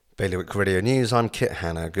Bailiwick Radio News, I'm Kit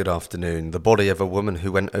Hanna. Good afternoon. The body of a woman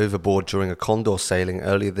who went overboard during a condor sailing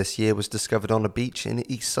earlier this year was discovered on a beach in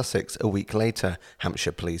East Sussex a week later,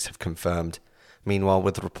 Hampshire police have confirmed. Meanwhile,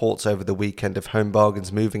 with reports over the weekend of Home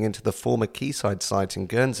Bargains moving into the former Quayside site in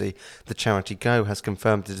Guernsey, the charity Go has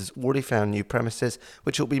confirmed it has already found new premises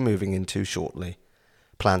which it will be moving into shortly.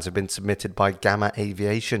 Plans have been submitted by Gamma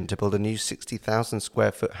Aviation to build a new 60,000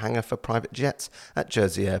 square foot hangar for private jets at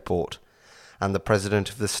Jersey Airport. And the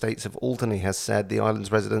President of the States of Alderney has said the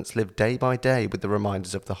island's residents live day by day with the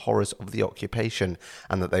reminders of the horrors of the occupation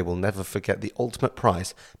and that they will never forget the ultimate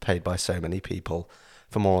price paid by so many people.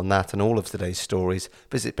 For more on that and all of today's stories,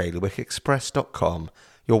 visit bailiwickexpress.com.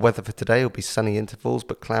 Your weather for today will be sunny intervals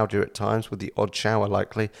but cloudier at times with the odd shower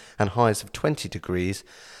likely and highs of 20 degrees.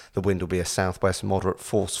 The wind will be a southwest moderate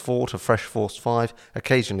force 4 to fresh force 5,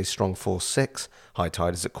 occasionally strong force 6. High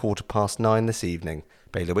tide is at 9:15 this evening.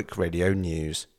 Bailiwick Radio News.